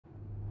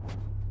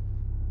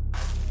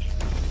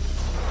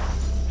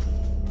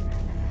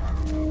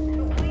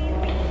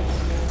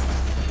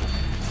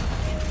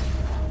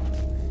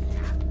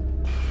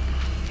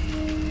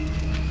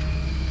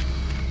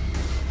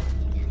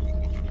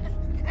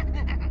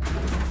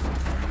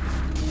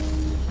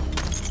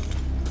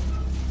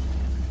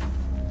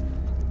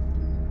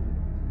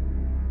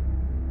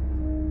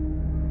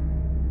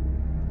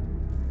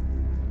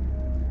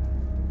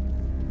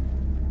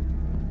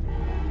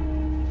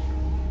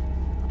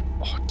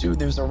Dude,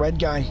 there's a red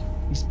guy.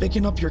 He's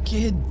picking up your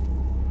kid.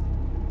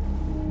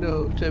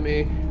 No,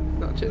 Timmy.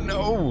 Not Timmy.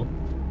 No.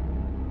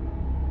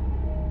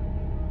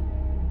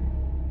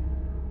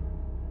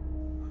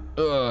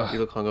 You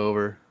look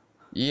hungover.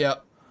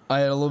 Yep. I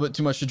had a little bit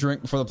too much to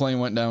drink before the plane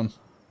went down.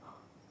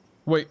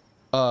 Wait,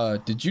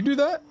 did you do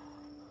that?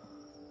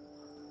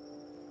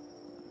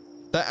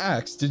 That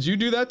axe, did you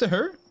do that to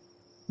her?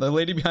 The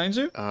lady behind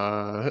you?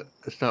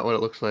 It's not what it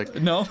looks like.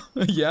 No?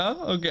 Yeah?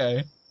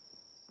 Okay.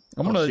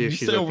 I'm gonna see if you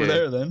she's stay over okay.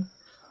 there then.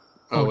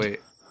 Oh, wait.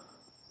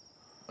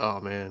 Oh,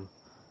 man.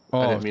 I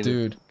Oh, didn't mean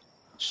dude.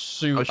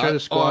 Shoot. I was trying to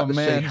squat to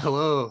say man.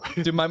 hello.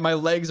 Dude, my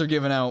legs are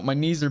giving out. My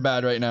knees are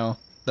bad right now.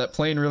 That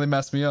plane really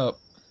messed me up.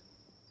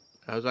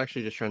 I was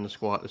actually just trying to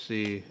squat to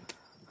see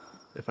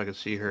if I could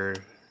see her,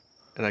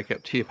 and I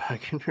kept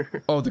teabagging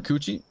her. Oh, the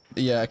coochie?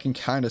 Yeah, I can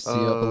kind of see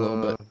up a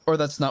little bit. Or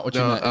that's not what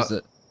you meant, is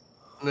it?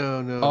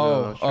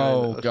 No.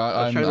 Oh, God.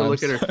 I was trying to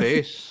look at her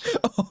sorry. face,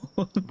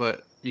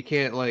 but you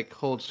can't, like,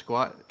 hold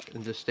squat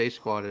and just stay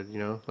squatted, you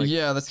know? Like,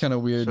 yeah, that's kind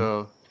of weird.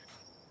 So,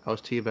 I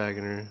was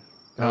teabagging her.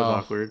 That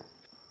was awkward.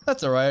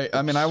 That's all right.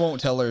 I mean, I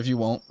won't tell her if you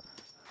won't.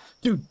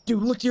 Dude,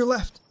 look to your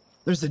left.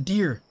 There's a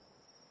deer.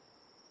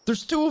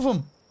 There's 2 of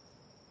them.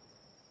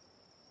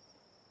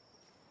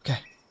 Okay.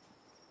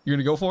 You're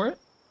gonna go for it?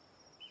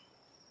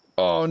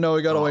 Oh, no,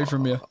 he got away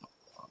from you.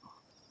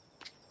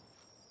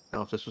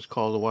 Now, if this was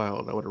Call of the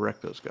Wild, I would have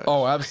wrecked those guys.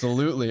 Oh,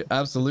 absolutely.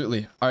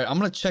 Absolutely. All right, I'm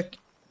gonna check.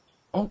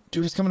 Oh,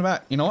 dude, he's coming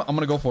back. You know what? I'm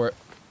gonna go for it.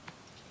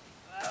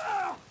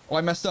 Oh,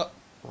 I messed up.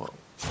 Well,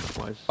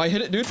 why is... I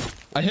hit it, dude.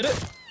 I hit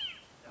it.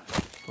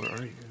 Where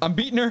are you? I'm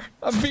beating her.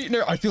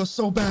 I feel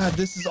so bad.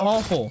 This is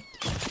awful.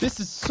 This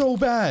is so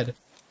bad.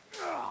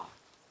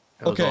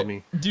 That was all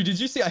me. Dude, did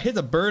you see I hit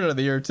the bird out of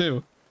the air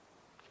too?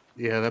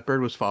 Yeah, that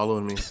bird was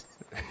following me.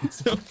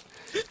 So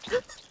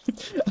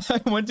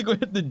I went to go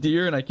hit the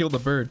deer and I killed the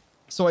bird.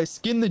 So I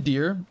skinned the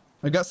deer.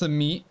 I got some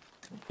meat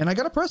and I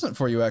got a present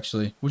for you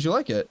actually. Would you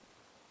like it?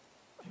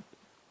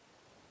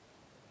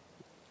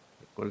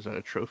 What is that,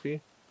 a trophy?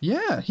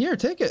 Yeah, here,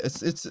 take it.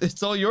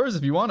 It's all yours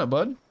if you want it,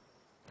 bud.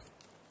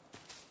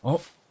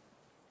 Oh.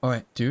 All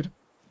right, dude.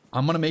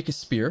 I'm going to make a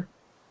spear.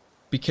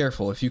 Be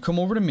careful. If you come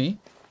over to me,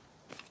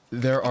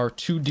 there are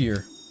 2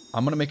 deer.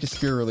 I'm going to make a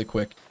spear really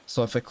quick.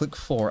 So if I click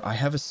 4, I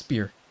have a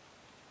spear.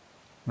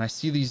 And I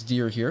see these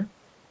deer here.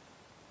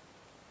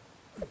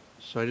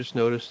 So I just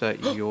noticed that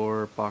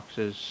your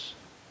boxes...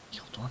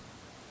 Killed one.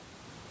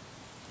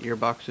 Your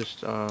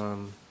boxes,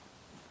 I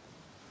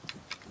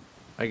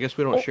guess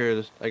we don't share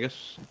this. I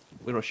guess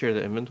we don't share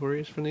the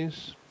inventories from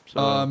these.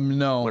 So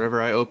no.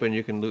 Whatever I open,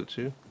 you can loot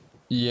too.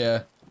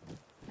 Yeah.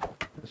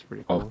 That's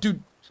pretty cool. Oh,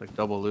 dude. It's like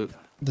double loot.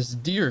 This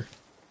deer.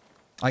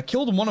 I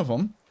killed one of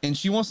them, and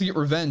she wants to get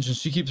revenge, and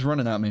she keeps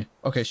running at me.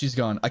 Okay, she's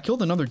gone. I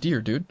killed another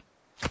deer, dude.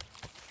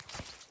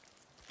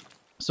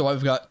 So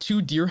I've got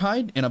 2 deer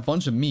hide and a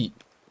bunch of meat.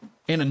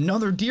 And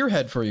another deer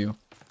head for you.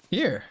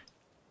 Here.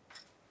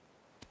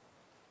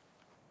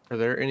 Are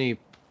there any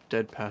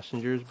dead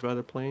passengers by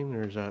the plane,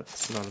 or is that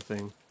not a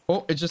thing?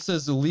 Oh, it just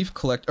says leaf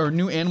collect or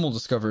new animal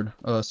discovered.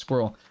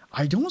 Squirrel.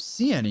 I don't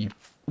see any.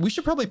 We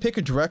should probably pick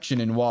a direction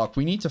and walk.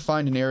 We need to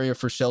find an area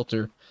for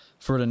shelter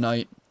for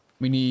tonight.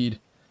 We need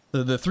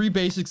the 3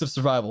 basics of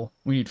survival.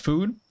 We need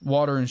food,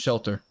 water, and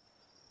shelter.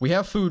 We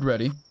have food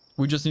ready.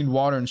 We just need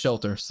water and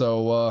shelter.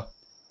 So,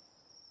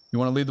 you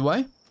want to lead the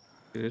way?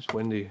 It is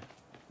windy.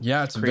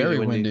 Yeah, it's very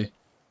windy.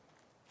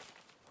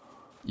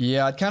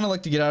 Yeah, I'd kind of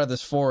like to get out of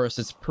this forest.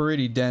 It's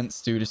pretty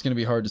dense, dude. It's going to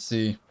be hard to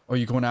see. Oh,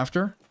 you going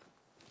after her?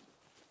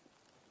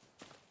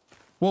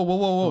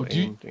 Whoa.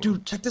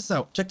 Dude, check this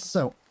out. Check this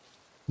out.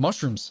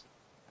 Mushrooms.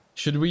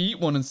 Should we eat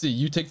one and see?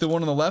 You take the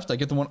one on the left. I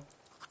get the one.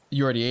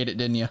 You already ate it,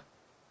 didn't you?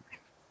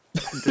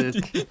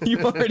 Did.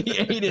 You already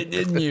ate it,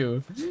 didn't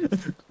you?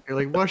 You're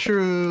like,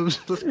 mushrooms.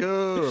 Let's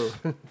go.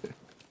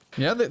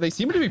 Yeah, they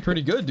seem to be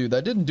pretty good, dude.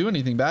 That didn't do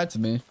anything bad to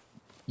me.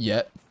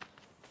 Yet.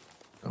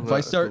 If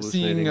I start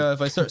seeing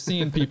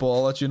people,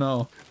 I'll let you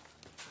know.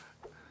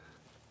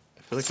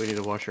 I feel like we need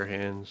to wash our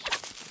hands.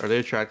 Are they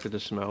attracted to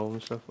smell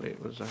and stuff? Wait,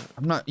 what is that?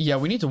 I'm not. Yeah,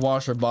 we need to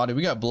wash our body.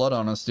 We got blood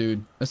on us,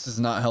 dude. This is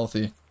not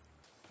healthy.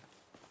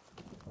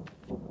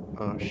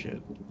 Oh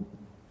shit.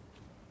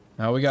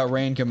 Now we got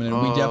rain coming in.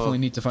 We definitely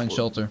need to find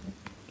shelter.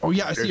 Oh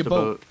yeah, I see a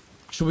boat.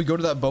 Should we go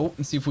to that boat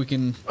and see if we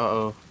can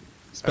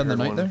spend the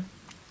night there?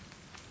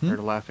 I heard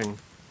laughing.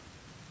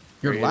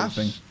 You're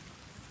laughing?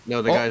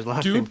 No, the guy's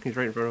laughing. Dude. He's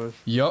right in front of us.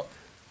 Yup.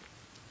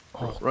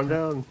 Oh, run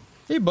down.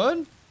 Hey,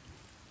 bud.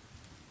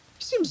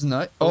 He seems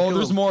nice. Oh,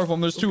 there's more of them.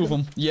 There's 2 of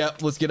them. Yeah,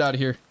 let's get out of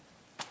here.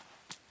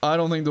 I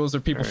don't think those are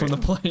people from the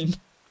plane.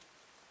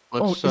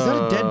 Oh, is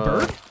that a dead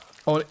bird?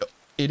 Oh,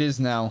 it is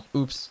now.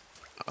 Oops.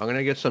 I'm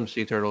gonna get some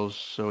sea turtles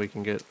so we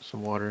can get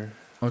some water.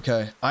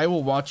 Okay, I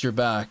will watch your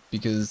back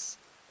because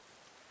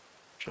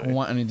I don't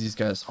want any of these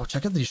guys. Oh,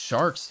 check out these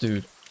sharks,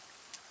 dude.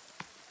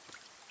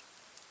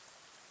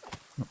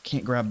 Oh,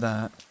 can't grab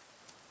that.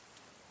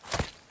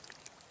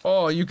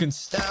 Oh, you can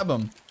stab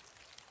them.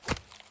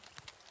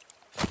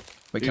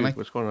 Wait, Dude, can I?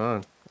 What's going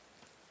on?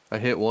 I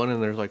hit one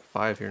and there's like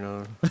 5 here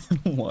now.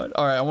 What?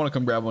 All right, I want to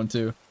come grab one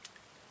too.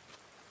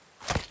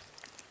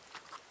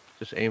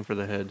 Just aim for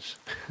the heads.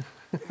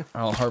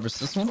 I'll harvest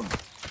this one.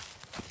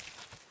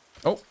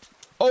 Oh.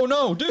 Oh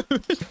no, dude.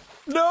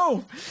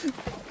 No.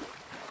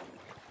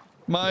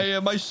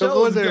 My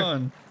shell is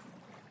gone.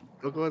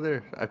 Don't go in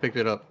there. I picked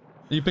it up.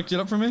 You picked it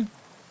up for me?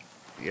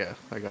 Yeah,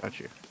 I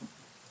got you.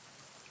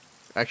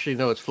 Actually,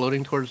 no, it's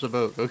floating towards the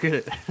boat. Go get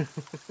it.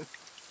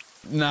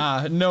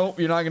 Nah, nope,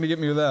 you're not gonna get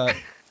me with that.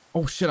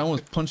 Oh shit, I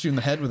almost punched you in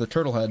the head with a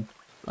turtle head.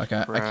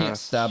 Okay, I can't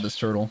stab this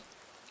turtle.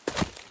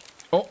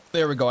 Oh,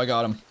 there we go, I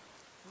got him.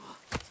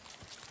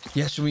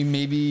 Yeah, should we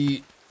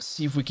maybe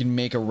see if we can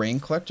make a rain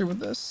collector with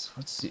this?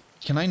 Let's see.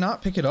 Can I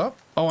not pick it up?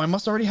 Oh, I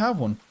must already have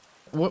one.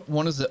 What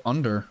one is it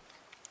under?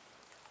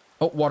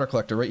 Oh, water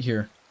collector right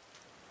here.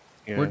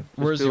 Yeah,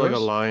 where's do yours? like a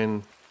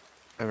line.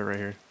 I have it right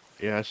here.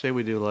 Yeah, I say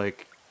we do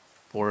like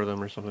 4 of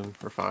them or something,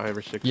 or 5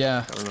 or 6.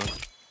 Yeah. I don't know.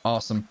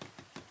 Awesome.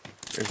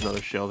 There's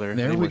another shell there.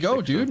 There we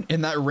go, dude.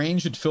 And that rain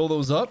should fill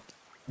those up.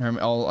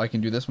 I can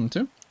do this one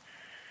too.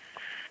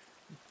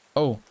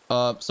 Oh,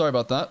 sorry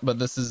about that, but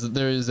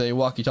there is a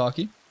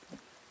walkie-talkie.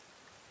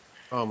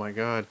 Oh my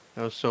god,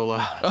 that was so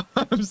loud.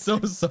 I'm so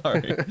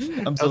sorry.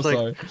 I'm so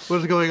sorry.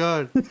 What's going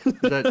on?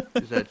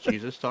 Is that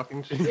Jesus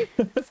talking to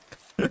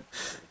me?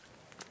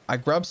 I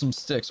grabbed some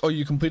sticks. Oh,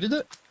 you completed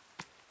it?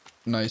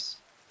 Nice.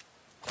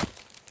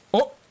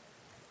 Oh!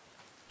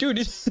 Dude,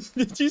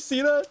 did you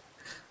see that?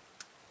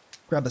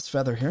 Grab this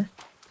feather here.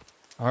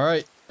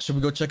 Alright, should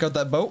we go check out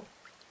that boat?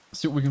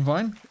 See what we can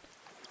find?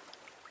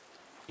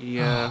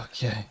 Yeah.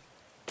 Okay.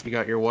 You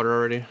got your water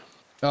already?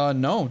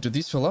 No. Did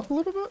these fill up a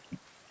little bit?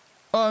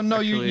 No,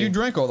 Actually, you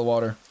drank all the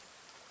water.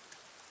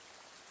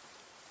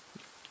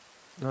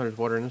 No, there's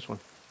water in this one.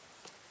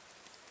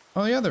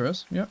 Oh, yeah, there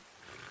is. Yep.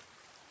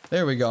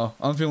 There we go.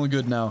 I'm feeling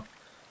good now.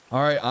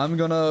 Alright, I'm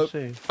gonna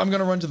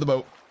run to the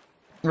boat.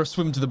 Or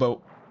swim to the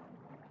boat.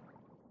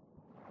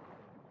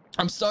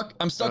 I'm stuck,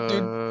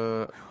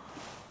 dude.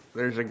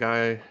 There's a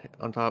guy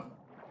on top.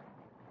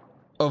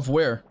 Of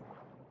where?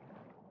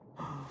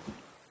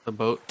 The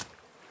boat.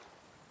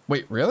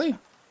 Wait, really?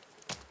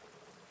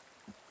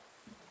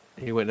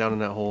 He went down in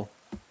that hole.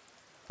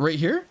 Right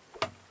here?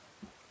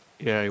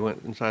 Yeah, he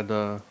went inside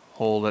the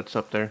hole that's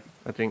up there,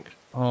 I think.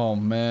 Oh,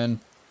 man.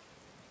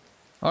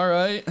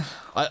 Alright.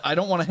 I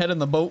don't want to head in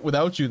the boat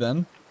without you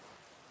then.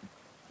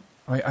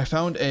 Alright, I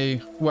found I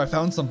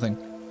found something.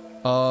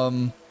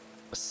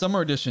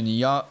 Summer edition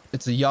yacht.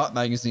 It's a yacht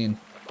magazine.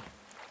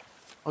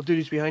 Oh, dude,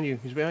 he's behind you.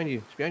 He's behind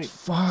you. He's behind you.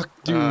 Fuck,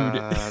 dude.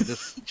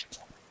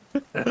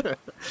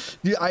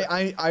 Dude,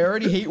 I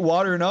already hate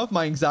water enough.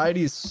 My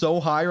anxiety is so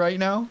high right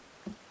now.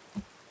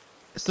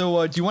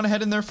 So, do you want to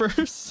head in there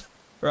first?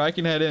 Or I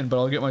can head in, but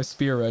I'll get my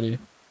spear ready.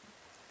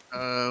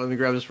 Let me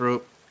grab this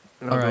rope,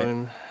 and I'll go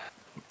in.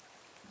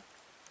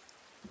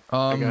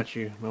 I got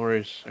you. No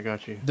worries. I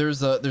got you.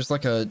 There's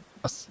like a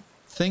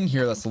thing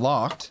here that's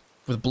locked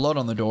with blood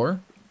on the door.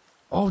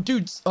 Oh,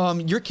 dude,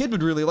 your kid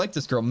would really like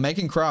this girl,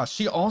 Megan Cross.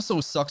 She also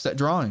sucks at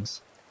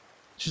drawings.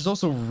 She's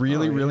also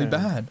really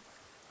bad.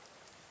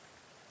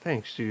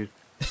 Thanks, dude.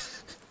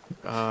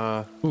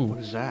 Ooh. What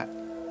is that?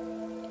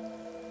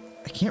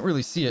 I can't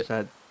really see it. Is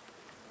that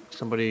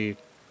somebody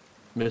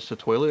missed a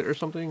toilet or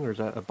something, or is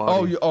that a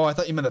body? Oh, I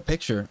thought you meant a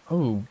picture.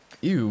 Oh,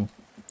 ew.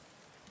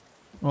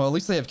 Well, at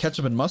least they have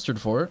ketchup and mustard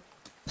for it.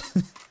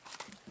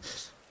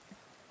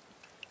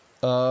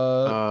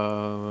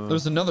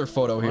 There's another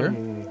photo here.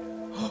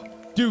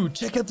 Dude,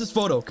 check out this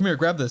photo. Come here,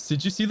 grab this.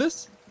 Did you see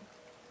this?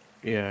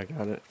 Yeah, I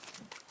got it.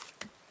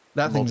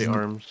 That thing's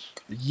multi-arms.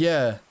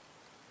 Yeah.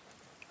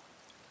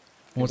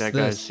 What's that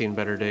this? guy's seen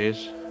better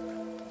days.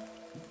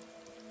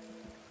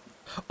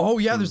 Oh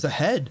yeah, there's a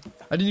head.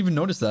 I didn't even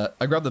notice that.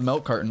 I grabbed the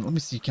milk carton. Let me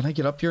see. Can I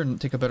get up here and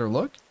take a better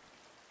look?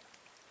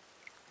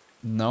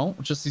 No,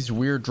 just these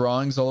weird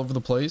drawings all over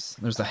the place.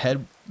 There's a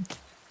head.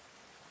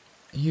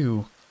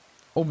 Ew.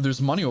 Oh,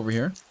 there's money over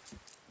here.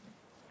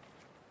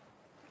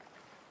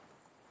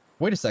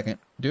 Wait a second,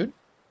 dude.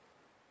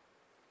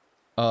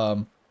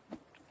 Okay.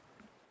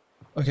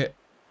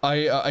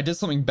 I did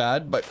something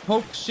bad, but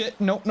oh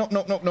shit. No.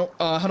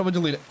 How do I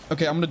delete it?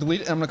 Okay, I'm gonna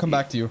delete it and I'm gonna come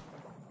back to you.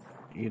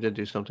 You did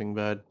do something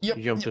bad. Yep.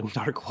 You jumped in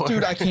dark water.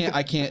 Dude, I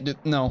can't do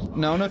no,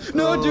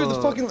 dude, the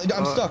fucking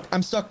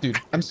I'm stuck, dude.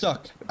 I'm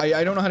stuck.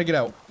 I don't know how to get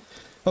out.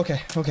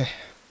 Okay.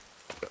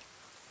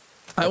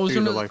 I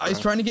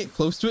was trying to get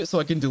close to it so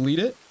I can delete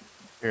it.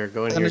 Here,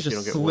 go in and here it so you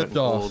just don't get wet slipped and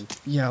off. cold.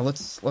 Yeah,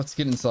 let's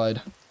get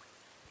inside.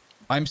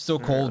 I'm still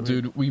cold,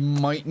 dude. We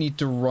might need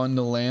to run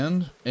to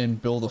land and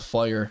build a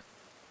fire.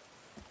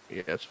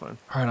 Yeah, that's fine.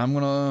 Alright, I'm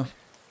gonna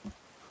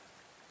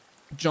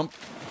jump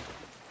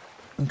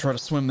and try to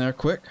swim there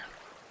quick.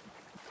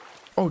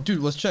 Oh, dude,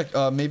 let's check.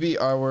 Maybe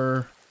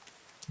our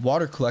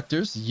water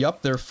collectors.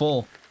 Yup, they're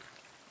full.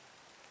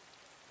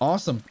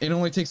 Awesome. It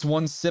only takes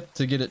one sip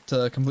to get it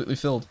completely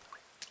filled.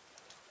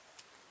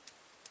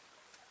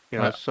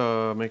 Yeah, let's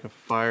make a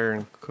fire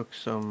and cook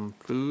some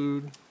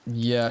food.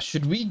 Yeah,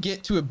 should we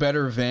get to a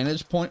better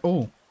vantage point?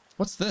 Oh,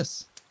 what's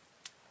this?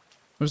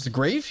 There's a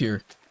grave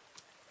here.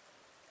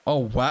 Oh,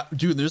 wow.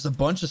 Dude, there's a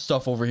bunch of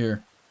stuff over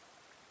here.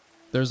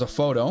 There's a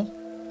photo.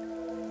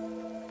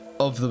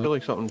 of I feel the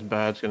like something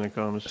bad's gonna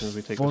come as soon as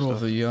we take photo the of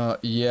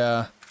stuff. the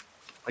yeah.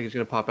 Like it's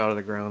gonna pop out of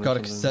the ground. Got or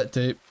a something. cassette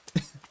tape.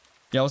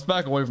 Yeah, let's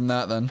back away from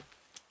that then.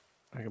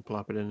 I can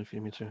plop it in if you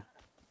need me to.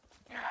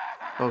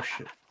 Oh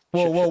shit.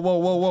 Whoa, Shit, whoa, shit. whoa,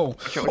 whoa, whoa.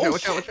 Watch out, watch out,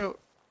 watch out, watch out.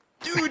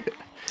 Dude,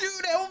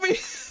 help me.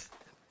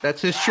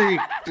 That's his tree.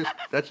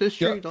 That's his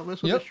tree. Yep, Don't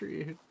mess with yep. his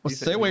tree. Let's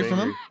stay away from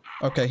him.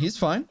 Okay, he's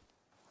fine.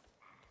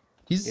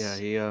 He's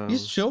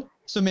he's chill.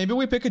 So maybe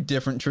we pick a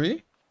different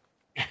tree.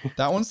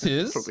 That one's I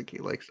his. don't think he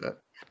likes that.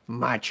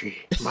 My tree,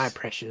 my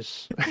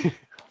precious.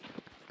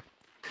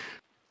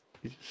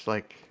 He's just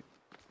like.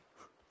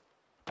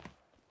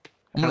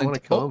 I want to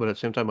kill him, but at the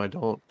same time I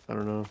don't. I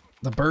don't know.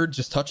 The bird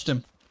just touched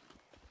him.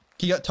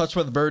 He got touched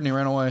by the bird and he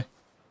ran away.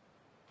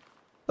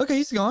 Okay,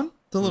 he's gone.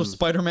 The little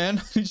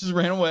Spider-Man. He just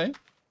ran away.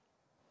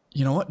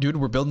 You know what, dude?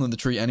 We're building the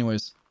tree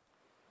anyways.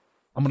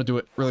 I'm gonna do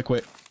it really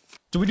quick.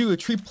 Do we do a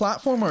tree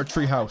platform or a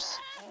tree house?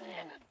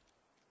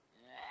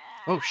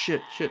 Oh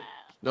shit, shit.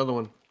 Another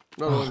one.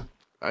 Another one.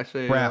 I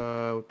say we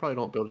probably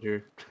don't build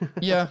here.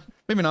 Yeah,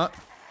 maybe not.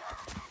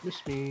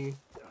 Miss me.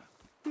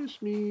 Miss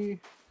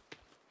me.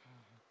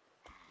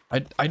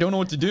 I don't know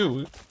what to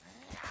do.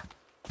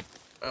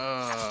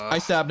 I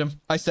stabbed him.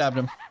 I stabbed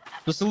him.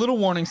 Just a little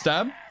warning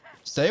stab.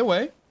 Stay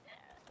away.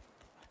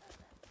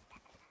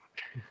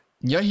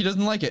 Yeah, he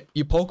doesn't like it.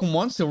 You poke him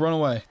once, he'll run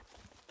away.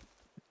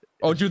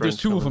 Oh, dude, there's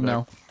two of them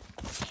now.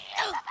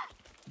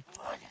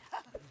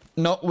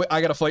 No, wait,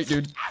 I gotta fight,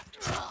 dude.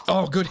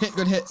 Oh, good hit,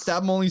 good hit.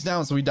 Stab him while he's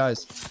down so he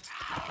dies.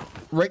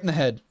 Right in the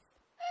head.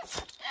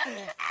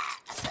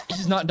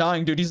 He's not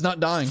dying, dude. He's not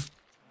dying.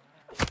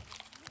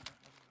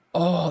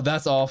 Oh,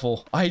 that's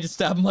awful. I just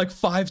stabbed him like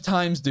 5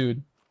 times,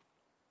 dude.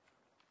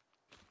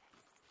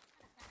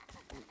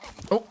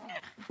 Oh.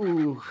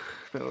 Ooh,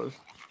 that was...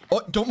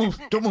 Oh, don't move.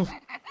 Don't move.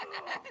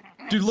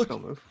 Dude, look.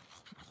 Don't move.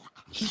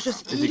 He's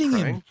just Is eating he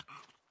him. crying?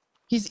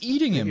 He's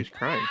eating him. He's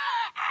crying.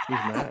 He's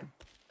mad.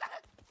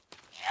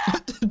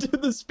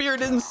 Dude, the spear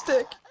didn't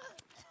stick.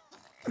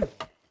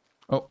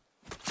 Oh.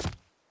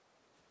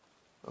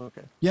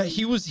 Okay. Yeah,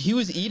 he was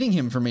eating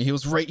him for me. He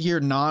was right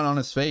here, gnawing on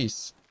his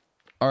face.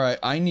 All right,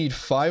 I need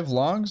 5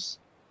 logs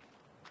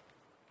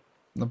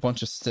and a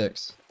bunch of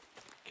sticks.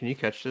 Can you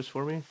catch this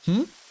for me?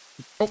 Hmm?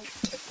 Oh.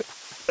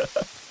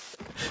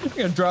 I'm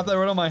gonna drop that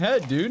right on my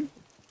head, dude.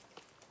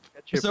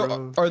 Catch it, So,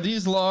 bro. are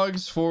these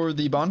logs for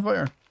the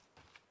bonfire?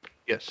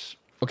 Yes.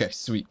 Okay,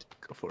 sweet.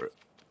 Go for it.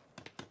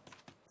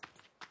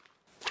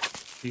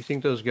 Do you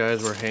think those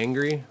guys were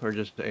hangry or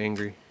just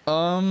angry?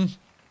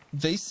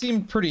 They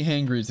seem pretty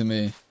hangry to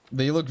me.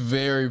 They look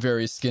very,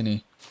 very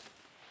skinny.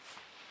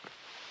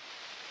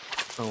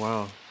 Oh,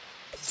 wow.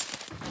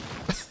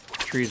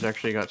 Trees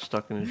actually got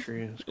stuck in the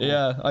tree. That's cool.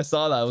 Yeah, I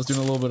saw that. I was doing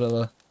a little bit of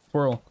a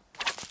twirl.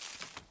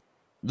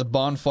 The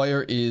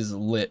bonfire is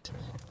lit.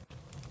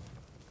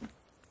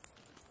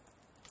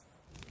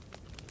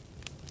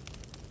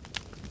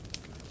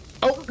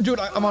 Oh, dude,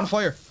 I'm on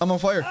fire. I'm on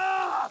fire.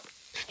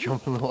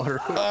 Jump in the water.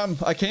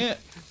 I can't.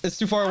 It's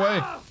too far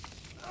away.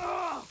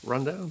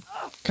 Run down.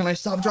 Can I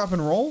stop, drop,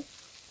 and roll?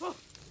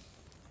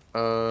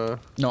 No,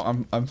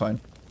 I'm fine.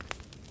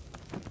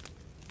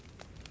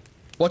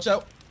 Watch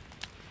out.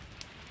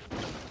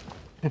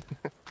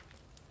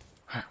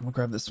 Alright, we'll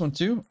grab this one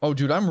too. Oh,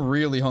 dude, I'm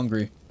really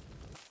hungry. Do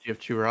you have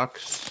 2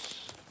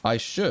 rocks? I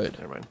should.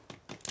 Never mind.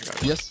 I got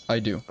it. Yes, I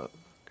do. Oh,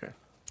 okay.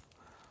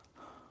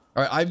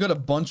 All right, I've got a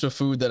bunch of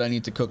food that I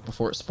need to cook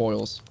before it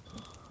spoils.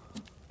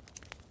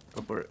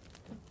 Go for it.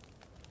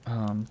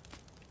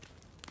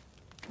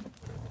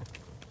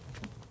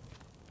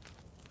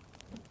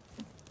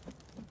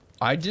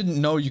 I didn't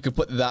know you could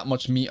put that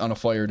much meat on a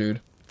fire,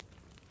 dude.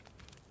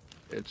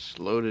 It's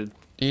loaded.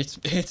 It's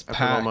I put all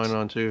packed. mine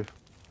on too.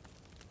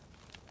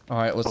 All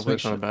right, let's Hopefully make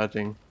it's not sure. a bad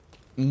thing.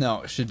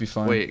 No, it should be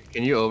fine. Wait,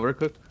 can you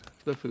overcook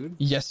the food?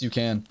 Yes, you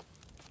can.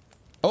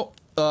 Oh,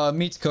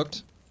 meat's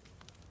cooked.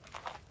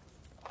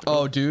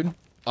 Oh, dude,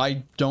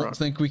 I don't Bro.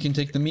 think we can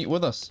take the meat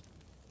with us.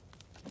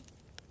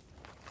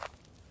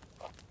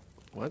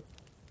 What?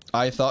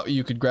 I thought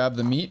you could grab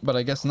the meat, but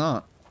I guess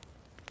not.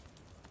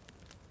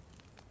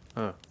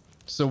 Huh.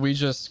 So we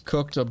just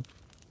cooked a...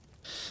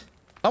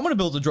 I'm gonna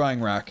build a drying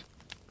rack.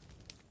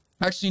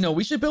 Actually, no,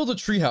 we should build a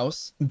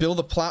treehouse. Build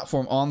a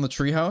platform on the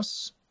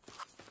treehouse.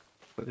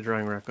 Put the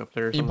drying rack up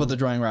there or You something? put the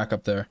drying rack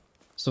up there.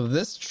 So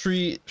this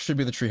tree should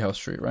be the treehouse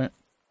tree, right?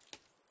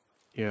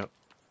 Yeah.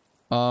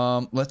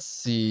 Let's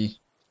see.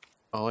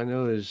 All I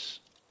know is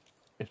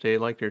if they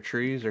like their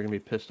trees, they're gonna be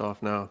pissed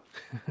off now.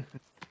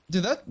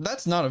 Dude,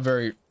 that's not a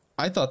very...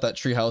 I thought that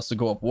treehouse would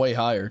go up way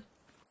higher.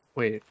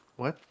 Wait,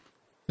 what?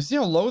 You see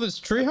how low this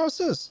treehouse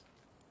is?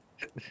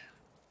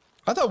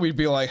 I thought we'd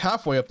be like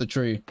halfway up the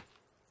tree.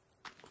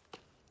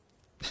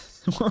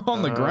 We're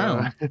on the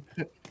ground.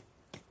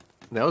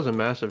 That was a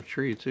massive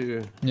tree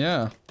too.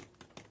 Yeah.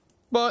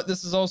 But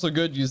this is also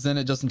good because then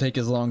it doesn't take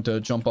as long to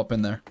jump up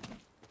in there.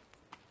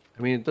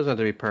 I mean, it doesn't have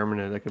to be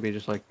permanent. That could be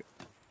just like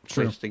a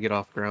True. place to get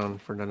off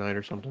ground for the night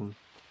or something.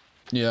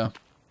 Yeah.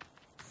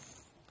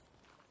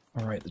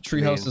 All right, the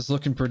treehouse is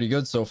looking pretty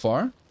good so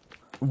far.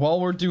 while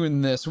we're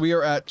doing this, we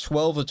are at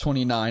 12 of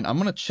 29. I'm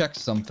gonna check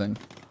something.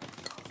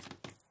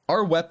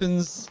 Our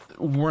weapons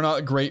were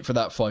not great for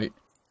that fight.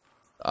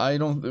 I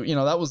don't,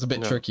 that was a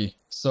bit tricky.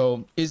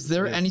 So is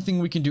there anything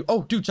we can do?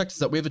 Oh, dude, check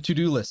this out. We have a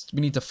to-do list.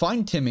 We need to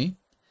find Timmy,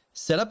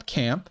 set up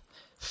camp,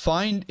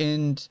 find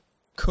and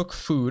cook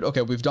food.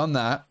 Okay, we've done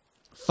that.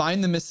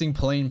 Find the missing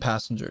plane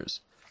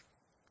passengers.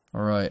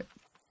 All right.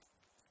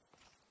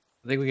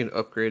 I think we can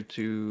upgrade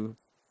to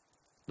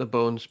the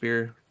bone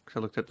spear. Because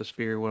I looked at the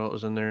spear while it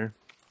was in there.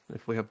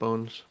 If we have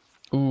bones.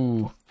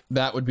 Ooh,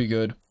 that would be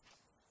good.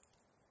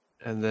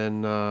 And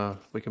then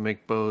we can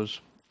make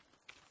bows.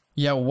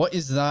 Yeah, what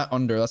is that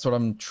under? That's what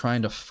I'm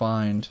trying to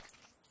find.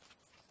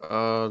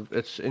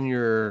 It's in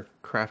your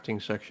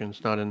crafting section.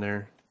 It's not in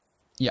there.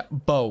 Yeah,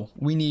 bow.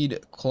 We need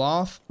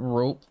cloth,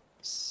 rope,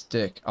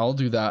 stick. I'll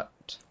do that.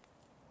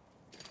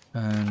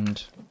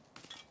 And...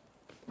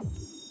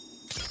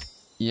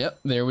 Yep,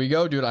 there we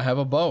go, dude. I have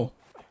a bow.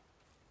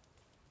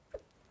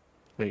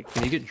 Wait,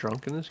 can you get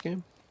drunk in this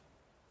game?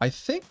 I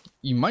think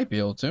you might be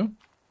able to. Do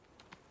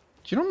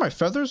you know where my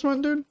feathers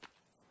went, dude?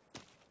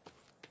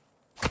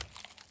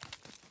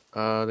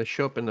 They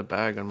show up in the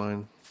bag on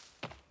mine.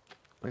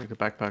 Like the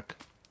backpack.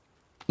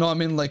 No, I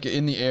mean like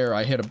in the air.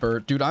 I hit a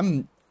bird. Dude,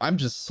 I'm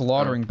just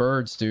slaughtering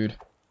birds, dude.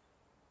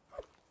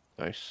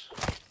 Nice.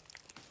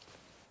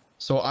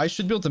 So I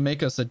should be able to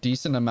make us a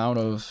decent amount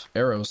of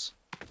arrows.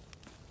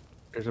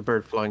 There's a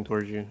bird flying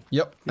towards you.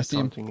 Yep, He's I see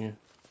him. taunting you.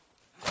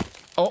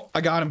 Oh,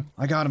 I got him.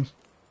 I got him.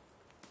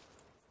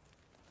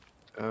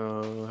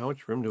 How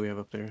much room do we have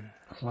up there?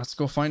 Let's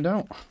go find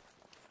out.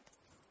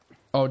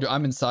 Oh, dude,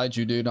 I'm inside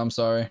you, dude. I'm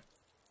sorry.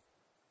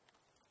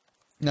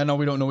 I know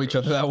we don't know each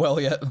other that well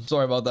yet. I'm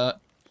sorry about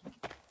that.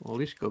 Well, at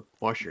least go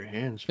wash your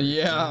hands first,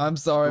 Yeah, man. I'm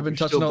sorry. I've been You're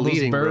touching still all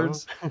bleeding,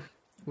 those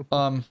bro.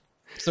 birds.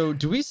 So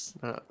do we...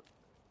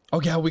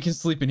 Oh, yeah, we can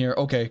sleep in here.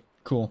 Okay,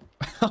 cool.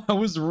 I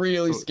was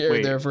really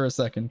scared there for a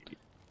second.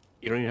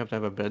 You don't even have to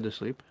have a bed to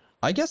sleep?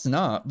 I guess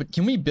not, but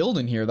can we build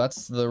in here?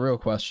 That's the real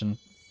question.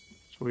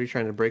 So are you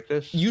trying to break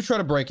this? You try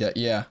to break it,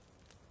 yeah.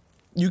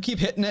 You keep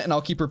hitting it, and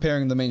I'll keep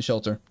repairing the main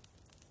shelter.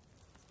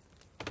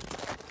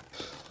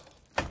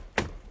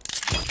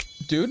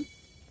 Dude?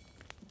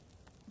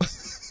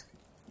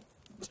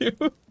 Dude?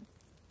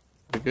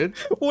 You good?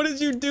 What did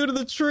you do to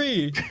the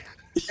tree?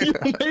 You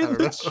made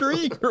the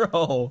tree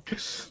grow.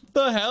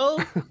 The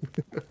hell?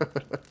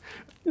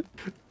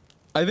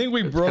 I think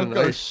we broke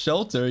our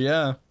shelter,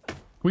 yeah.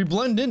 We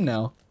blend in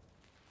now.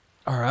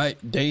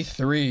 Alright, day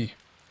 3.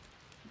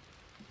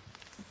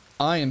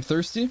 I am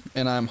thirsty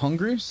and I'm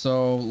hungry,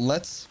 so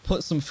let's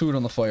put some food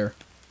on the fire.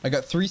 I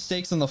got 3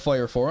 steaks on the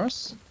fire for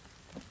us.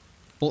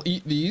 We'll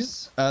eat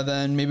these,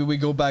 then maybe we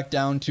go back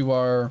down to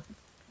our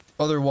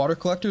other water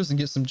collectors and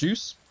get some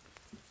juice.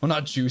 Well,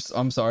 not juice,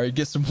 I'm sorry.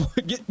 Get some...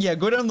 yeah,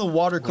 go down to the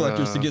water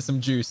collectors to get some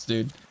juice,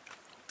 dude.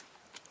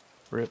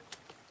 Rip.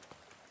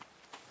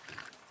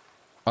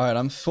 Alright,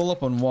 I'm full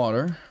up on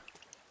water.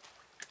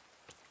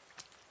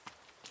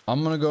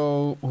 I'm gonna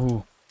go...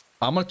 Ooh.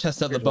 I'm gonna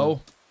test out the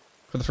bow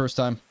for the first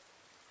time.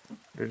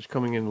 They're just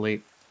coming in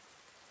late.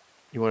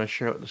 You want to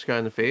shoot this guy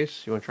in the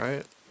face? You want to try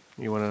it?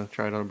 You want to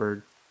try it on a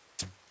bird?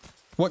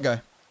 What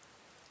guy?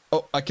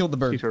 Oh, I killed the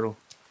bird. Sea turtle.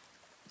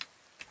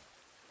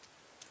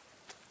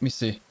 Let me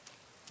see. Do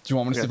you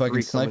want me to see if I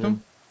can snipe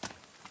him?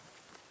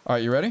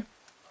 Alright, you ready?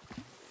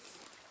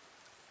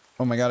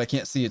 Oh my god, I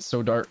can't see. It's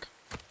so dark.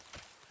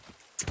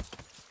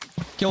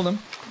 Killed him.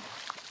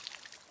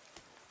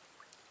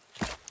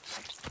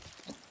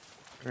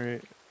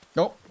 Alright.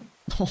 Oh.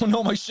 Oh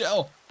no, my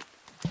shell.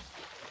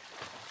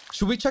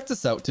 Should we check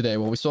this out today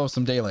while we still have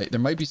some daylight? There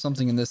might be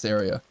something in this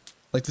area.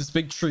 Like this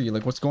big tree.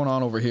 Like what's going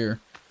on over here?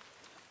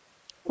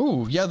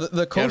 Ooh, yeah,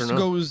 the coast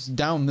goes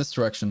down this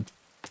direction.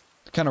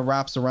 It kind of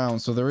wraps around.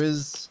 So there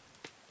is...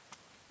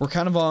 We're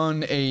kind of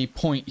on a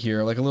point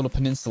here, like a little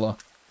peninsula.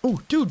 Ooh,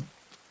 dude,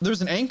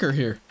 there's an anchor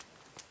here.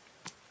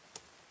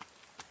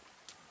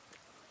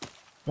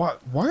 Why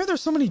are there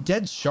so many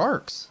dead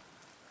sharks?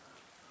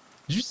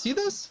 Did you see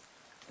this?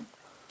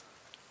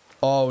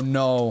 Oh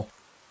no.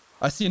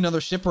 I see another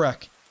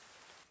shipwreck.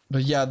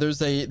 But yeah,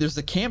 there's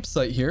a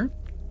campsite here.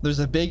 There's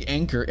a big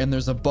anchor and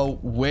there's a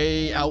boat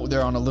way out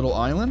there on a little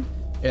island.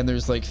 And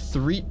there's like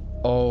 3...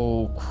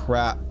 Oh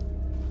crap.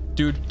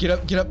 Dude, get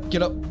up, get up,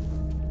 get up.